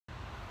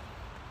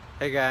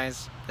Hey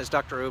guys, it's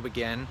Dr. Oob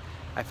again.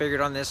 I figured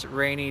on this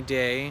rainy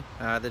day,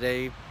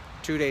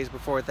 2 days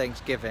before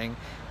Thanksgiving,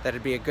 that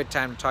it'd be a good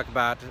time to talk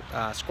about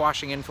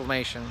squashing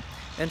inflammation.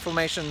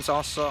 Inflammation is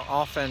also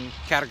often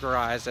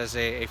categorized as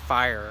a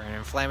fire, an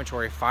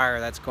inflammatory fire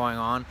that's going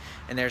on,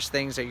 and there's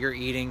things that you're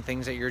eating,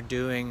 things that you're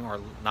doing or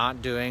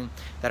not doing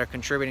that are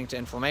contributing to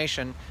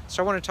inflammation.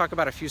 So I want to talk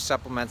about a few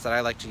supplements that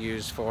I like to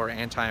use for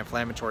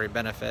anti-inflammatory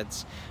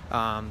benefits.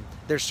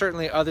 There's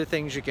certainly other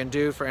things you can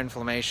do for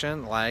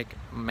inflammation, like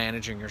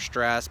managing your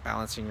stress,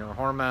 balancing your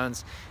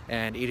hormones,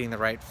 and eating the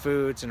right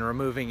foods and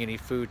removing any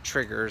food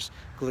triggers,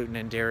 gluten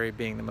and dairy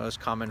being the most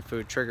common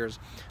food triggers.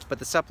 But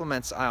the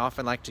supplements I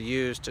often like to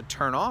use to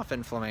turn off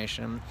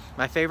inflammation,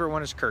 my favorite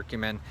one is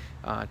curcumin.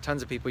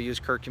 Tons of people use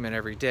curcumin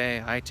every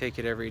day. I take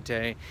it every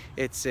day.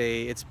 It's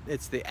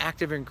the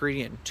active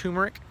ingredient in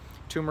turmeric.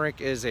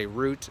 Turmeric is a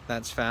root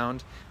that's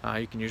found.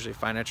 You can usually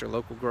find at your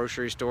local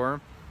grocery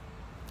store.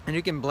 And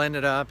you can blend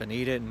it up and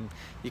eat it, and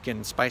you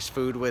can spice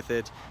food with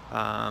it.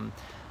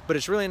 But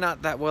it's really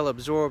not that well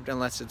absorbed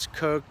unless it's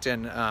cooked,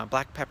 and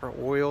black pepper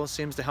oil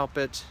seems to help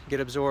it get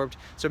absorbed.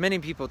 So many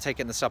people take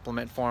it in the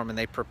supplement form and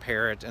they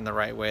prepare it in the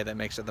right way that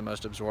makes it the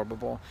most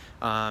absorbable.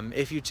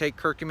 If you take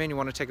curcumin, you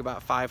want to take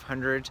about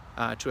 500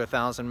 to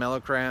 1,000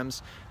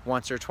 milligrams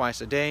once or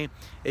twice a day.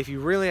 If you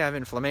really have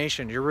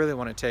inflammation, you really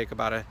want to take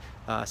about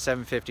a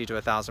 750 to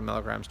 1,000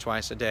 milligrams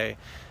twice a day.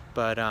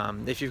 But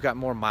if you've got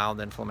more mild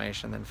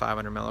inflammation, then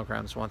 500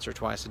 milligrams once or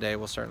twice a day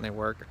will certainly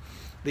work.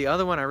 The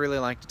other one I really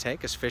like to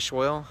take is fish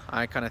oil.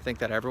 I kind of think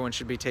that everyone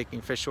should be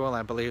taking fish oil.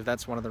 I believe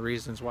that's one of the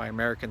reasons why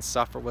Americans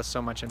suffer with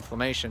so much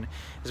inflammation,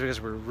 is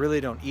because we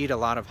really don't eat a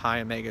lot of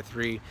high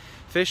omega-3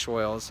 fish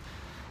oils.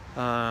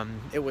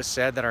 It was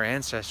said that our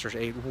ancestors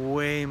ate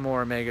way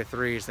more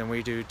omega-3s than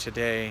we do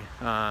today,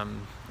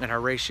 and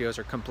our ratios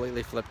are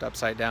completely flipped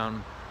upside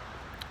down.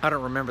 I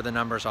don't remember the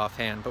numbers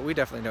offhand, but we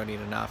definitely don't eat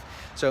enough.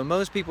 So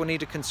most people need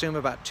to consume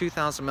about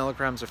 2,000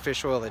 milligrams of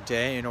fish oil a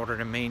day in order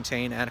to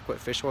maintain adequate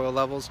fish oil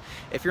levels.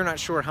 If you're not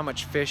sure how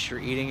much fish you're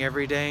eating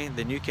every day,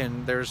 then you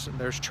can, there's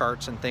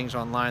charts and things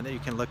online that you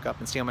can look up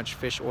and see how much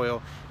fish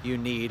oil you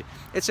need.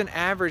 It's an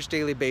average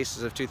daily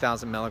basis of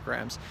 2,000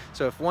 milligrams.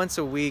 So if once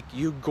a week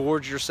you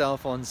gorge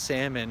yourself on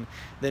salmon,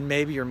 then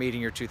maybe you're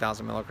meeting your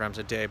 2,000 milligrams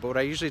a day. But what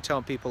I usually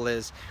tell people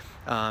is,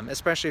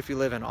 especially if you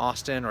live in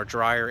Austin or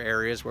drier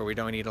areas where we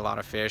don't eat a lot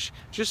of fish,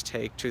 just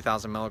take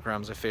 2,000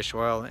 milligrams of fish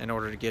oil in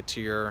order to get to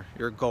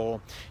your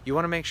goal. You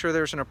want to make sure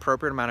there's an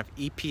appropriate amount of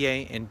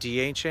EPA and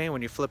DHA.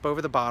 When you flip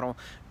over the bottle,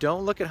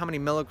 don't look at how many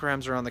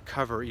milligrams are on the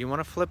cover. You want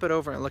to flip it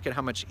over and look at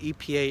how much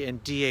EPA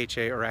and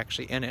DHA are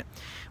actually in it.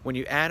 When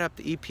you add up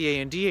the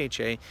EPA and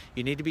DHA,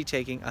 you need to be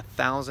taking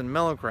 1,000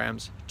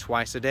 milligrams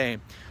twice a day.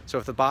 So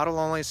if the bottle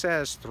only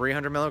says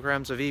 300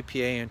 milligrams of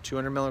EPA and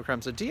 200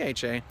 milligrams of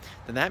DHA,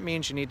 then that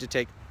means you need to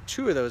take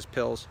 2 of those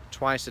pills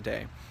twice a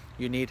day.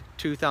 You need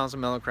 2,000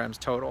 milligrams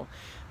total.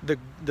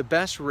 The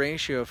best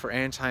ratio for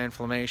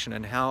anti-inflammation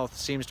and health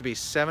seems to be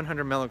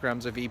 700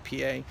 milligrams of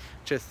EPA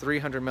to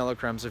 300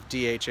 milligrams of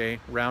DHA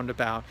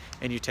roundabout,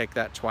 and you take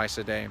that twice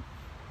a day.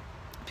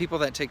 People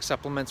that take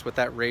supplements with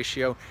that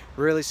ratio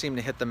really seem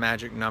to hit the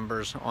magic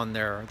numbers on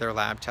their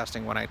lab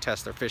testing when I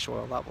test their fish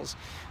oil levels.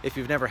 If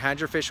you've never had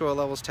your fish oil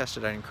levels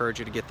tested, I encourage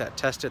you to get that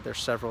tested. There's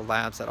several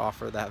labs that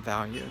offer that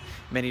value.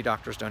 Many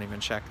doctors don't even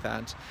check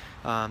that.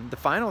 The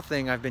final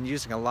thing I've been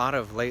using a lot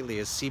of lately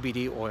is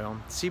CBD oil.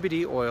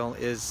 CBD oil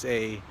is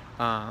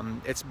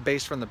it's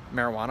based from the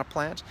marijuana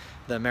plant.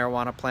 The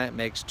marijuana plant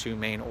makes 2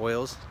 main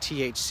oils,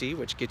 THC,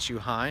 which gets you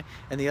high,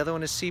 and the other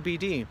one is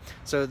CBD.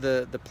 So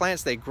the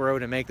plants they grow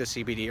to make the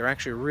CBD are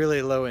actually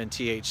really low in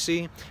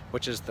THC,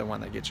 which is the one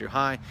that gets you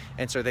high.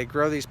 And so they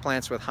grow these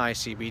plants with high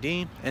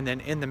CBD, and then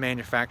in the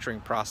manufacturing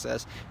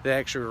process, they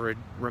actually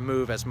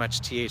remove as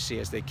much THC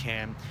as they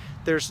can.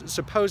 There's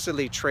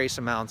supposedly trace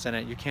amounts in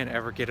it. You can't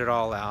ever get it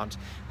all out,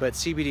 but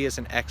CBD is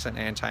an excellent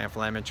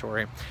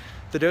anti-inflammatory.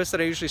 The dose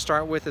that I usually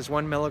start with is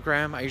 1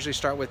 milligram. I usually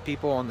start with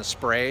people on the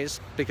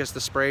sprays, because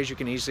the sprays you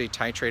can easily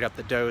titrate up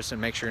the dose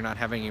and make sure you're not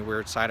having any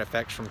weird side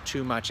effects from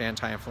too much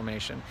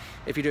anti-inflammation.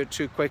 If you do it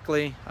too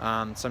quickly,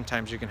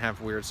 sometimes you can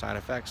have weird side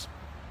effects.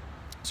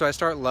 So I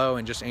start low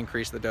and just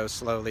increase the dose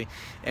slowly.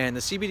 And the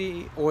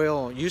CBD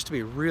oil used to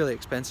be really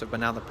expensive, but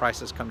now the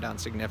price has come down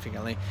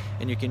significantly.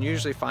 And you can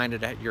usually find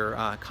it at your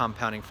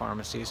compounding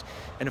pharmacies.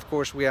 And of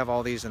course, we have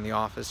all these in the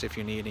office if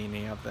you need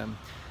any of them.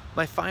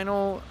 My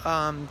final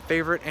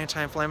favorite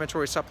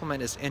anti-inflammatory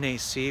supplement is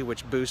NAC,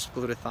 which boosts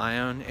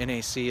glutathione.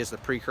 NAC is the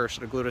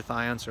precursor to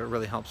glutathione, so it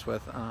really helps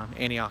with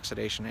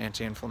antioxidation,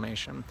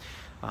 anti-inflammation.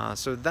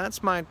 So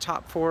that's my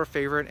top 4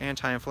 favorite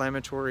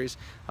anti-inflammatories.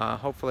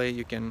 Hopefully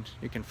you can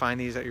find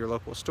these at your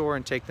local store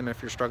and take them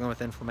if you're struggling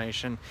with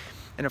inflammation.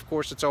 And of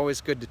course, it's always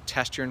good to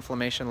test your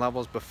inflammation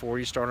levels before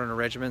you start on a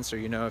regimen, so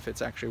you know if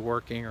it's actually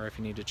working or if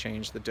you need to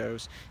change the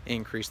dose,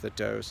 increase the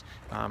dose,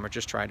 or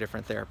just try a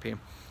different therapy.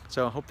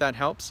 So I hope that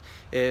helps.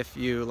 If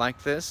you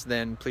like this,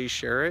 then please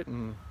share it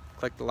and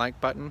click the like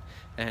button,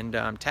 and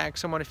tag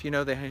someone if you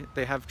know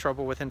they have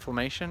trouble with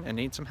inflammation and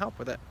need some help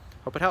with it.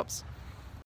 Hope it helps.